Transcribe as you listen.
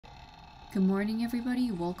Good morning, everybody.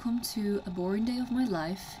 Welcome to a boring day of my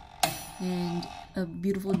life, and a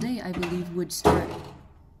beautiful day, I believe, would start.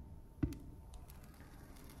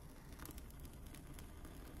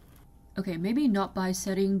 Okay, maybe not by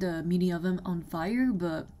setting the mini oven on fire,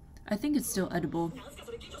 but I think it's still edible.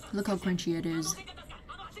 Look how crunchy it is.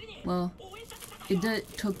 Well, it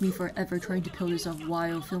took me forever trying to peel this off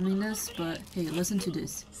while filming this, but hey, listen to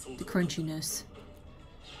this. The crunchiness.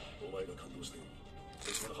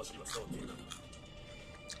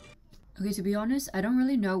 Okay, to be honest, I don't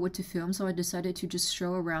really know what to film, so I decided to just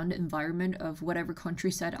show around the environment of whatever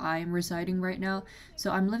countryside I am residing right now.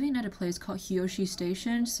 So I'm living at a place called Hiyoshi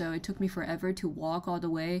Station, so it took me forever to walk all the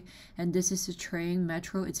way, and this is the train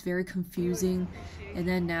metro. It's very confusing. And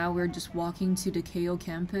then now we're just walking to the Keio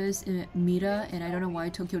campus in Mita, and I don't know why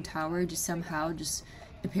Tokyo Tower just somehow just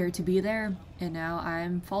appeared to be there, and now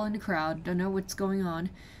I'm following the crowd. Don't know what's going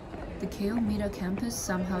on. The Keio Mita campus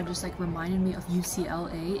somehow just like reminded me of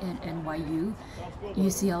UCLA and NYU.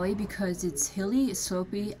 UCLA because it's hilly, it's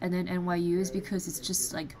slopey, and then NYU is because it's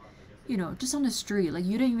just like, you know, just on the street. Like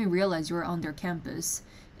you didn't even realize you were on their campus,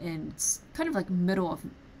 and it's kind of like middle of,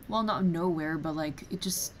 well, not nowhere, but like it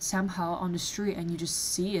just somehow on the street and you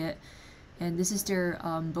just see it. And this is their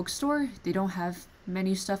bookstore. They don't have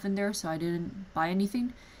many stuff in there, so I didn't buy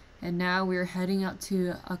anything. And now we're heading out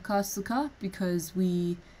to Akatsuka because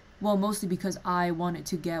well, mostly because I wanted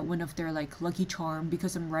to get one of their like lucky charm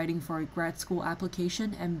because I'm writing for a grad school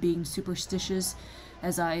application, and being superstitious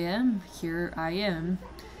as I am, here I am.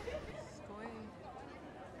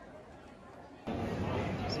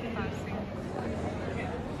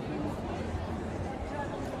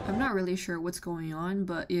 I'm not really sure what's going on,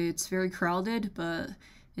 but it's very crowded, but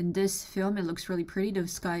in this film it looks really pretty. The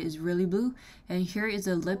sky is really blue, and here is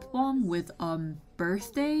a lip balm with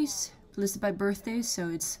birthdays, listed by birthdays, so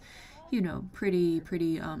it's, you know, pretty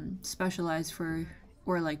specialized for,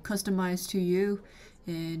 or like customized to you.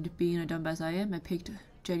 And being a dumbass I am, I picked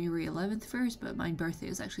January 11th first, but my birthday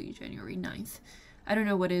is actually January 9th. I don't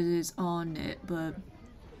know what it is on it, but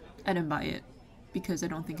I didn't buy it because I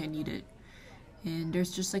don't think I need it. And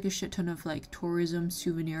there's just like a shit ton of like tourism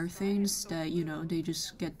souvenir things that, you know, they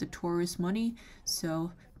just get the tourist money.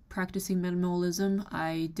 So practicing minimalism,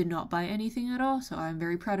 I did not buy anything at all, so I'm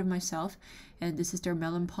very proud of myself. And this is their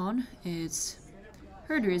melon pon. It's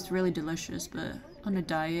heard it's really delicious, but on a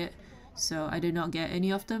diet, so I did not get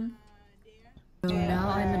any of them. So now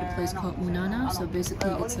I'm at a place called Unana. So basically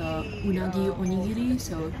it's a unagi onigiri,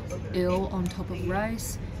 so eel on top of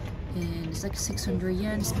rice, and it's like 600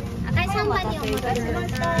 yen.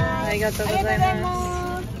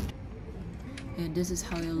 And this is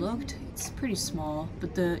how it looked. It's pretty small,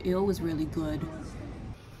 but the eel was really good.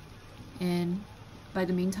 And by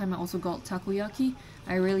the meantime, I also got takoyaki.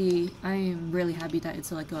 I am really happy that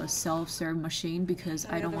it's like a self-serve machine because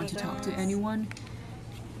I don't want to talk to anyone.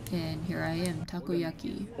 And here I am,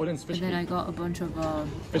 takoyaki. And then I got a bunch of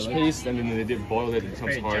fish paste, and then they did boil it, it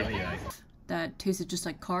becomes hard. That tasted just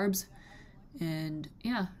like carbs. And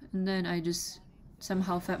yeah, and then I just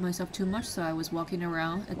somehow fed myself too much, so I was walking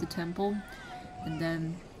around at the temple. And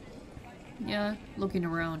then, yeah, looking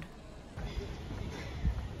around.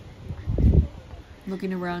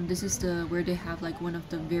 This is where they have like one of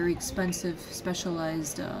the very expensive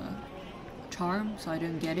specialized charm, so I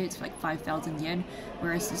didn't get it. It's like 5,000 yen,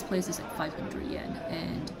 whereas this place is like 500 yen.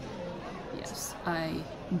 And yes, I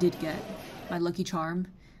did get my lucky charm.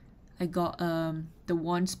 I got the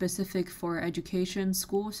one specific for education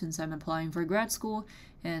school since I'm applying for grad school,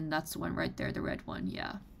 and that's the one right there, the red one,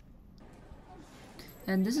 yeah.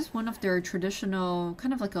 And this is one of their traditional,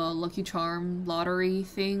 kind of like a lucky charm lottery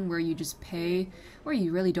thing where you just pay, or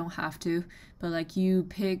you really don't have to, but like you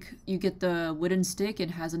get the wooden stick, it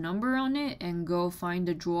has a number on it, and go find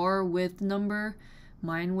a drawer with the number.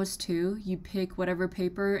 Mine was 2. You pick whatever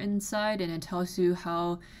paper inside, and it tells you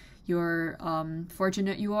how you're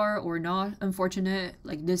fortunate you are or not unfortunate.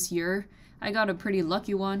 Like this year, I got a pretty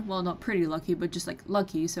lucky one. Well, not pretty lucky, but just like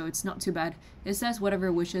lucky, so it's not too bad. It says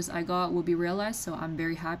whatever wishes I got will be realized, so I'm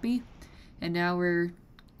very happy. And now we're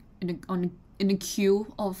in a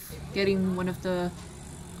queue of getting one of the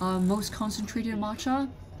most concentrated matcha.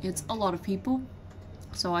 It's a lot of people,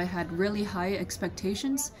 so I had really high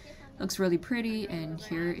expectations. Looks really pretty, and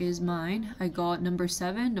here is mine. I got number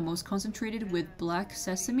 7, the most concentrated with black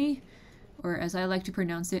sesame, or as I like to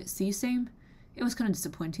pronounce it, sesame. It was kind of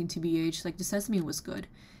disappointing to BH, like the sesame was good.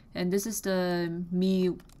 And this is the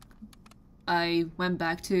me, I went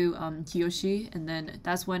back to Kiyoshi, and then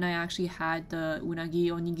that's when I actually had the unagi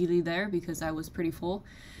onigiri there because I was pretty full.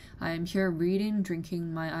 I am here reading,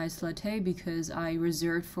 drinking my iced latte because I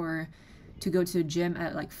reserved for to go to the gym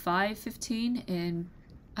at like 5:15, and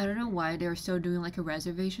I don't know why they're still doing like a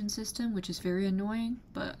reservation system, which is very annoying,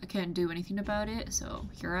 but I can't do anything about it, so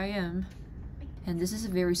here I am. And this is a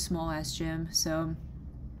very small ass gym, so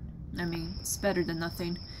I mean, it's better than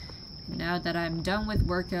nothing. Now that I'm done with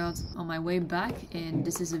workouts, on my way back, and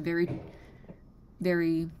this is a very,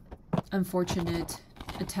 very unfortunate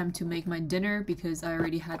attempt to make my dinner because I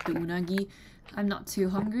already had the unagi. I'm not too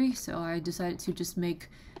hungry, so I decided to just make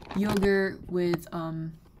yogurt with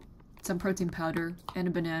some protein powder and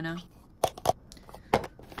a banana.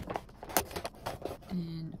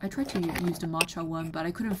 And I tried to use the matcha one, but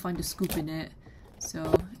I couldn't find a scoop in it.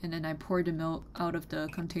 So, and then I poured the milk out of the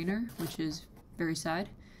container, which is very sad.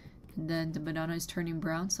 And then the banana is turning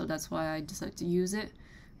brown, so that's why I decided to use it.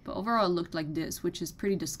 But overall it looked like this, which is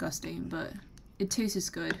pretty disgusting, but it tastes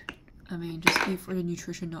good. I mean, just eat for the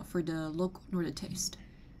nutrition, not for the look nor the taste.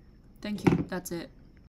 Thank you, that's it.